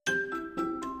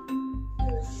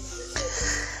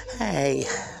Hey,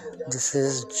 this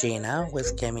is Gina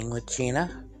with Gaming with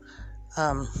Gina.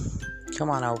 Um,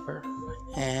 Come on over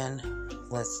and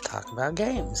let's talk about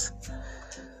games.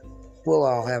 We'll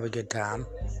all have a good time.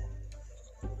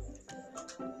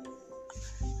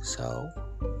 So,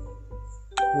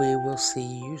 we will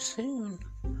see you soon.